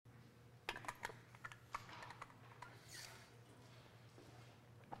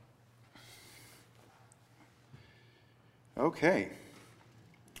Okay.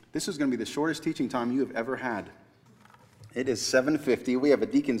 This is going to be the shortest teaching time you have ever had. It is 7:50. We have a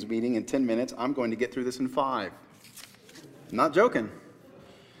deacons meeting in 10 minutes. I'm going to get through this in 5. Not joking.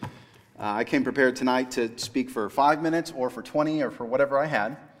 I came prepared tonight to speak for 5 minutes or for 20 or for whatever I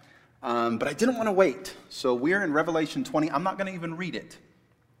had. But I didn't want to wait. So we're in Revelation 20. I'm not going to even read it,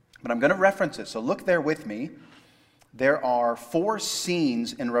 but I'm going to reference it. So look there with me. There are 4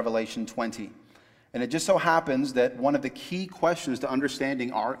 scenes in Revelation 20. And it just so happens that one of the key questions to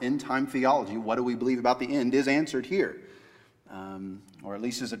understanding our end-time theology, what do we believe about the end, is answered here, or at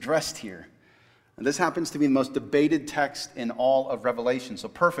least is addressed here. And this happens to be the most debated text in all of Revelation, so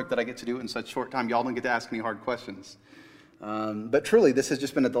perfect that I get to do it in such short time. Y'all don't get to ask any hard questions. But truly, this has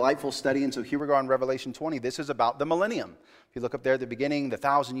just been a delightful study, and so here we go on Revelation 20. This is about the millennium. If you look up there at the beginning, the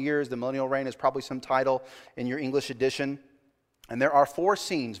 1,000 years, the millennial reign is probably some title in your English edition. And there are 4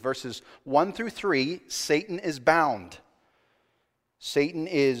 scenes, verses 1 through 3, Satan is bound. Satan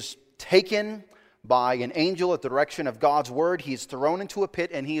is taken by an angel at the direction of God's word. He is thrown into a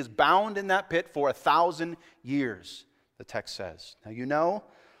pit, and he is bound in that pit for 1,000 years, the text says. Now you know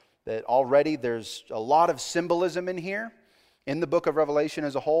that already there's a lot of symbolism in here, in the book of Revelation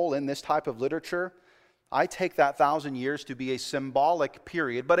as a whole, in this type of literature. I take that 1,000 years to be a symbolic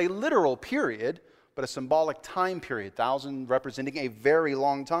period, but a literal period, but a symbolic time period, 1,000 representing a very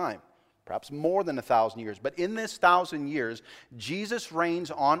long time, perhaps more than 1,000 years. But in this 1,000 years, Jesus reigns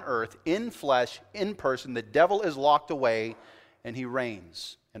on earth in flesh, in person. The devil is locked away, and he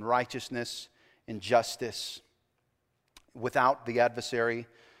reigns in righteousness, in justice, without the adversary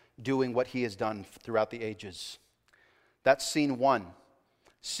doing what he has done throughout the ages. That's scene 1.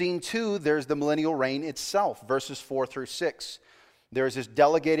 Scene 2, there's the millennial reign itself, verses 4 through 6. There is this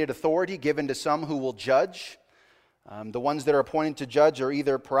delegated authority given to some who will judge. The ones that are appointed to judge are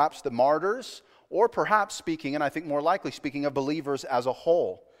either perhaps the martyrs or perhaps speaking, and I think more likely speaking of believers as a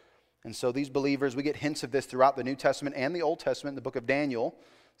whole. And so these believers, we get hints of this throughout the New Testament and the Old Testament, in the book of Daniel.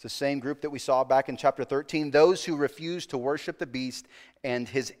 It's the same group that we saw back in chapter 13, those who refuse to worship the beast and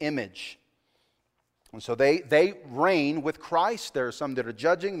his image. And so they reign with Christ. There are some that are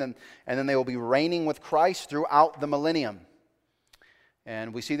judging, and then they will be reigning with Christ throughout the millennium.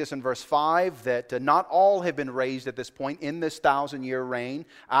 And we see this in verse 5, that not all have been raised at this point in this 1,000-year reign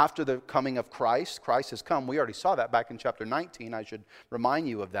after the coming of Christ. Christ has come. We already saw that back in chapter 19. I should remind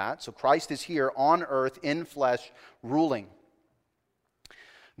you of that. So Christ is here on earth in flesh, ruling.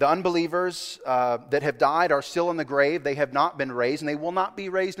 The unbelievers that have died are still in the grave. They have not been raised, and they will not be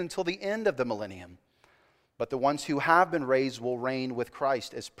raised until the end of the millennium. But the ones who have been raised will reign with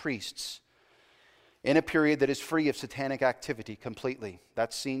Christ as priests in a period that is free of satanic activity completely.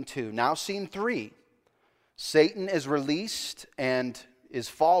 That's scene 2. Now scene 3. Satan is released and is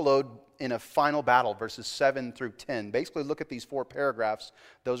followed in a final battle, verses 7 through 10. Basically, look at these 4 paragraphs.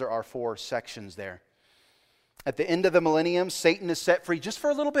 Those are our 4 sections there. At the end of the millennium, Satan is set free just for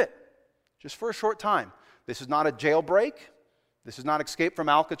a little bit, just for a short time. This is not a jailbreak. This is not escape from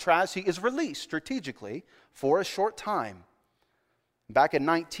Alcatraz. He is released strategically for a short time. Back in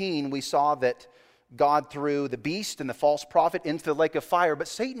 19, we saw that God threw the beast and the false prophet into the lake of fire, but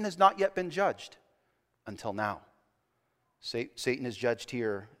Satan has not yet been judged until now. Satan is judged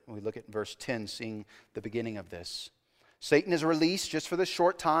here. When we look at verse 10, seeing the beginning of this. Satan is released just for this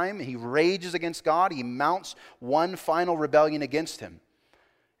short time. He rages against God. He mounts one final rebellion against him.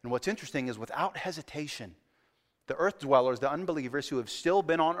 And what's interesting is without hesitation, the earth dwellers, the unbelievers who have still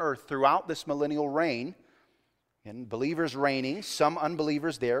been on earth throughout this millennial reign, and believers reigning, some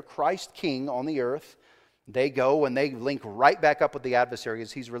unbelievers there, Christ King on the earth, they go and they link right back up with the adversary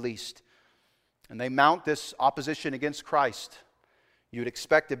as he's released. And they mount this opposition against Christ. You'd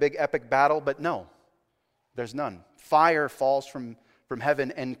expect a big epic battle, but no, there's none. Fire falls from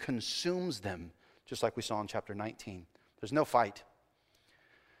heaven and consumes them, just like we saw in chapter 19. There's no fight.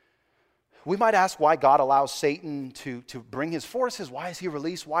 We might ask why God allows Satan to bring his forces. Why is he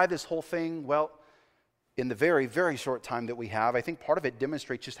released? Why this whole thing? Well, in the very, very short time that we have, I think part of it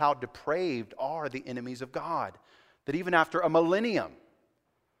demonstrates just how depraved are the enemies of God. That even after a millennium,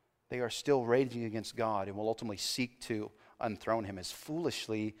 they are still raging against God and will ultimately seek to unthrone him. As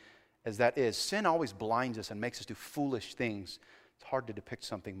foolishly as that is, sin always blinds us and makes us do foolish things. It's hard to depict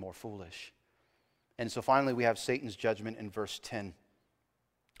something more foolish. And so finally we have Satan's judgment in verse 10.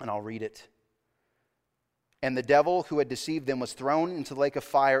 And I'll read it. And the devil who had deceived them was thrown into the lake of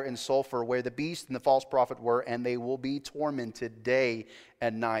fire and sulfur, where the beast and the false prophet were, and they will be tormented day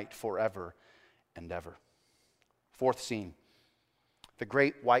and night forever and ever. 4th scene, the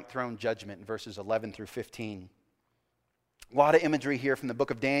great white throne judgment, verses 11 through 15. A lot of imagery here from the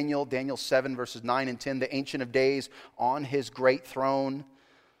book of Daniel, Daniel 7, verses 9 and 10, the Ancient of Days on his great throne.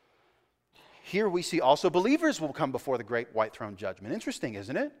 Here we see also believers will come before the great white throne judgment. Interesting,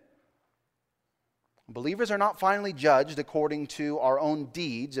 isn't it? Believers are not finally judged according to our own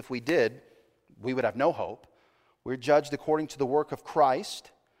deeds. If we did, we would have no hope. We're judged according to the work of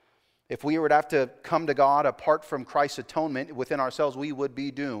Christ. If we were to have to come to God apart from Christ's atonement within ourselves, we would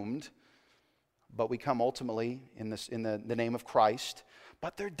be doomed. But we come ultimately in the name of Christ.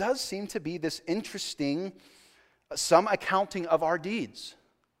 But there does seem to be this interesting, some accounting of our deeds.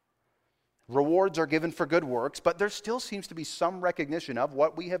 Rewards are given for good works, but there still seems to be some recognition of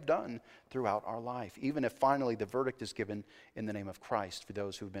what we have done throughout our life, even if finally the verdict is given in the name of Christ for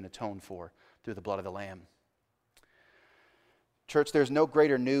those who have been atoned for through the blood of the Lamb. Church, there's no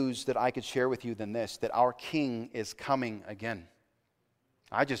greater news that I could share with you than this, that our King is coming again.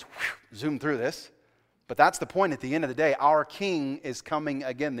 I just zoomed through this, but that's the point at the end of the day. Our King is coming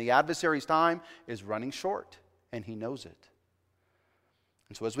again. The adversary's time is running short, and he knows it.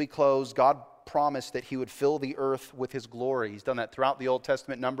 And so as we close, God promised that he would fill the earth with his glory. He's done that throughout the Old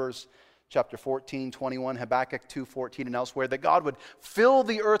Testament, Numbers chapter 14, 21, Habakkuk 2:14, and elsewhere, that God would fill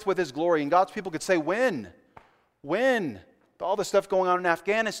the earth with his glory. And God's people could say, when? When? With all the stuff going on in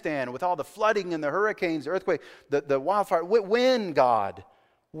Afghanistan, with all the flooding and the hurricanes, the earthquake, the wildfire. When, God?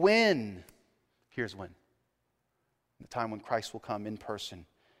 When? Here's when. The time when Christ will come in person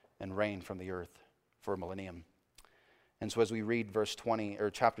and reign from the earth for a millennium. And so as we read verse 20, or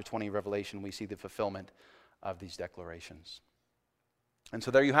chapter 20 of Revelation, we see the fulfillment of these declarations. And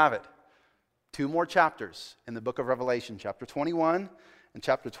so there you have it. 2 more chapters in the book of Revelation, chapter 21 and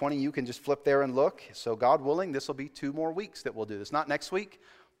chapter 20. You can just flip there and look. So God willing, this will be 2 more weeks that we'll do this. Not next week.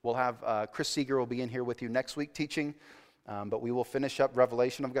 We'll have Chris Seeger will be in here with you next week teaching. But we will finish up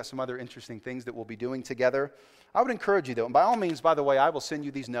Revelation. I've got some other interesting things that we'll be doing together. I would encourage you, though, and by all means, by the way, I will send you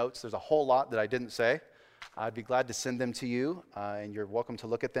these notes. There's a whole lot that I didn't say. I'd be glad to send them to you, and you're welcome to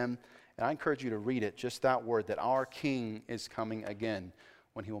look at them. And I encourage you to read it, just that word, that our King is coming again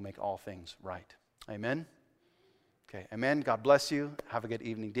when he will make all things right. Amen? Okay, amen. God bless you. Have a good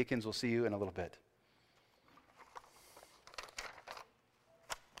evening. Deacons, we'll see you in a little bit.